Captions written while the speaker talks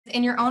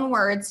In your own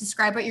words,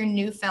 describe what your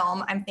new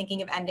film, I'm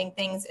Thinking of Ending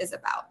Things, is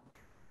about.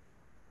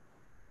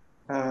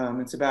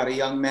 It's about a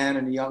young man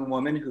and a young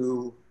woman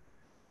who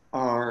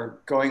are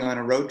going on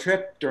a road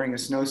trip during a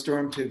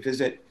snowstorm to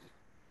visit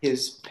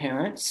his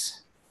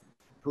parents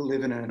who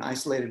live in an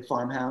isolated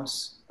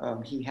farmhouse.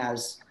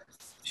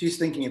 She's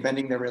thinking of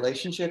ending their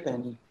relationship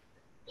and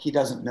he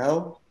doesn't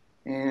know.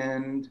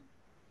 And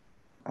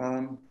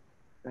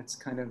that's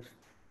kind of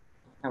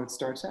how it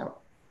starts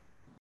out.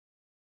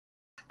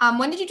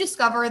 When did you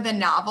discover the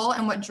novel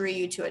and what drew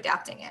you to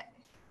adapting it?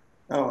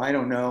 Oh, I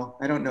don't know.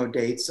 I don't know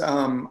dates.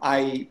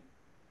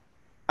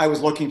 I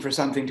was looking for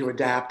something to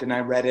adapt and I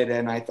read it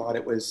and I thought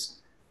it was,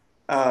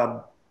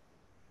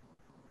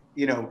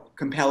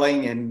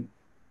 compelling and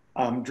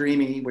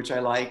dreamy, which I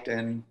liked,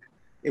 and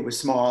it was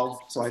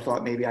small. So I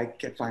thought maybe I could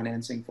get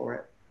financing for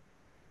it.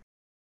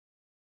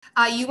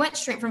 You went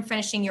straight from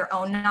finishing your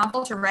own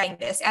novel to writing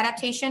this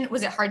adaptation.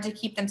 Was it hard to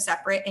keep them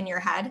separate in your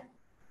head?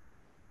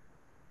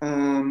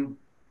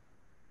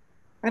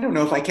 I don't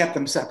know if I kept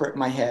them separate in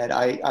my head.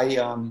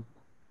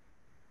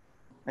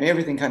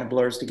 Everything kind of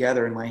blurs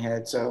together in my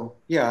head. So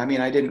yeah, I mean,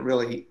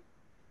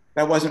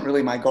 that wasn't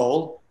really my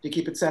goal to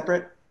keep it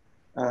separate.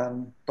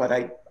 But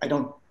I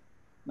don't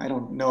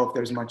know if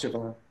there's much of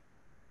a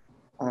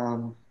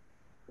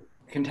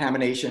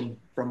contamination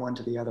from one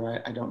to the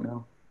other. I don't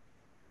know.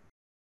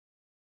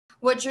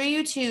 What drew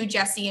you to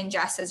Jesse and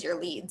Jess as your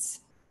leads?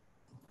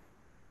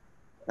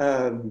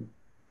 They're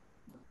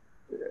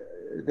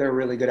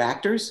really good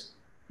actors.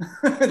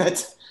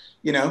 That's,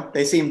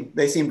 they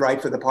seemed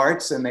right for the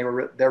parts, and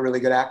they're really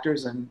good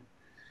actors, and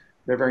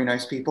they're very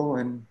nice people,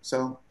 and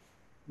so,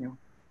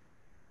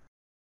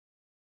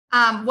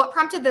 What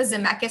prompted the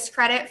Zemeckis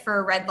credit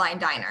for Red Line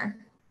Diner?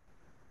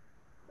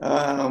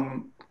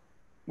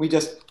 We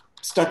just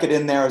stuck it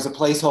in there as a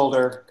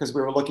placeholder because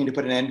we were looking to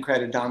put an end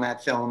credit on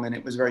that film, and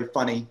it was very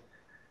funny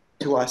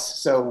to us.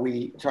 So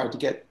we tried to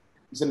get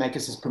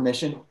Zemeckis'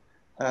 permission,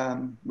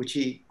 which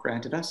he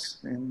granted us,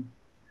 and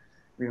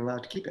we were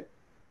allowed to keep it.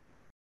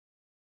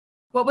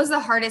 What was the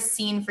hardest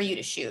scene for you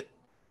to shoot?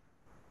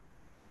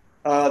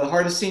 The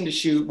hardest scene to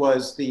shoot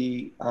was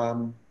the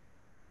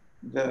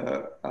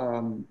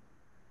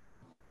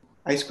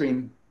ice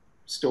cream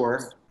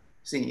store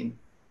scene,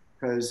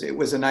 because it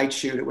was a night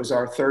shoot. It was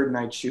our third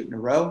night shoot in a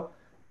row.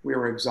 We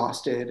were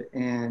exhausted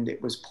and it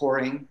was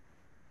pouring,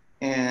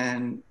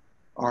 and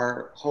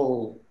our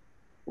whole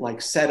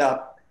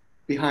setup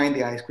behind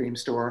the ice cream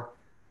store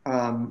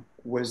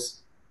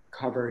was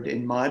covered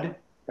in mud.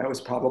 That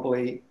was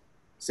probably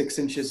 6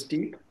 inches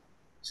deep.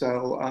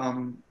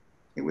 So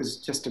it was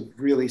just a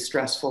really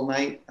stressful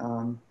night.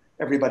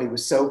 Everybody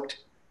was soaked.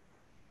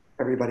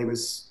 Everybody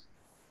was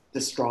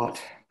distraught.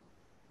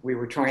 We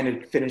were trying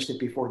to finish it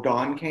before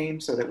dawn came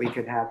so that we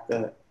could have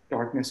the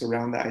darkness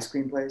around the ice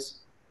cream place.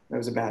 It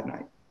was a bad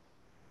night.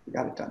 We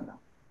got it done though.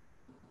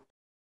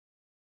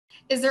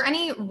 Is there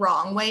any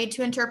wrong way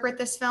to interpret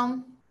this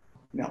film?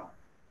 No.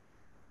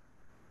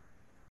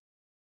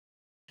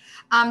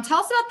 Tell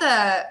us about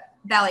the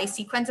ballet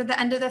sequence at the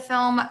end of the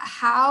film.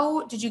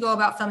 How did you go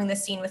about filming the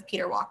scene with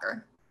Peter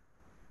Walker?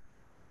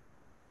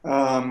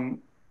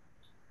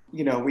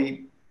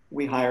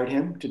 We hired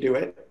him to do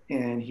it,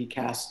 and he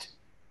cast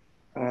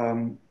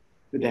the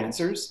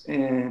dancers,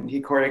 and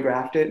he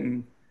choreographed it.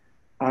 And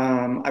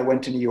I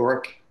went to New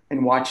York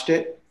and watched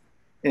it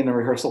in a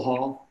rehearsal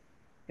hall,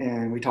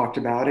 and we talked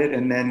about it.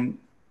 And then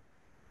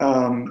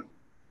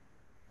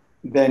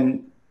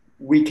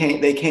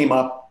they came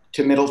up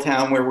to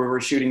Middletown where we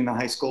were shooting the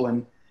high school,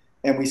 and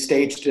we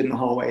staged it in the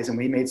hallways, and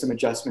we made some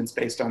adjustments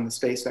based on the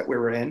space that we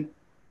were in.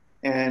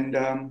 And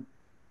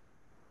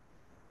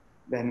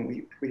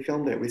then we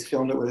filmed it. We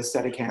filmed it with a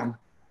Steadicam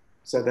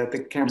so that the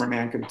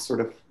cameraman could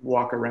sort of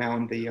walk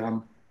around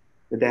the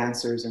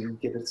dancers and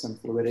give it some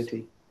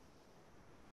fluidity.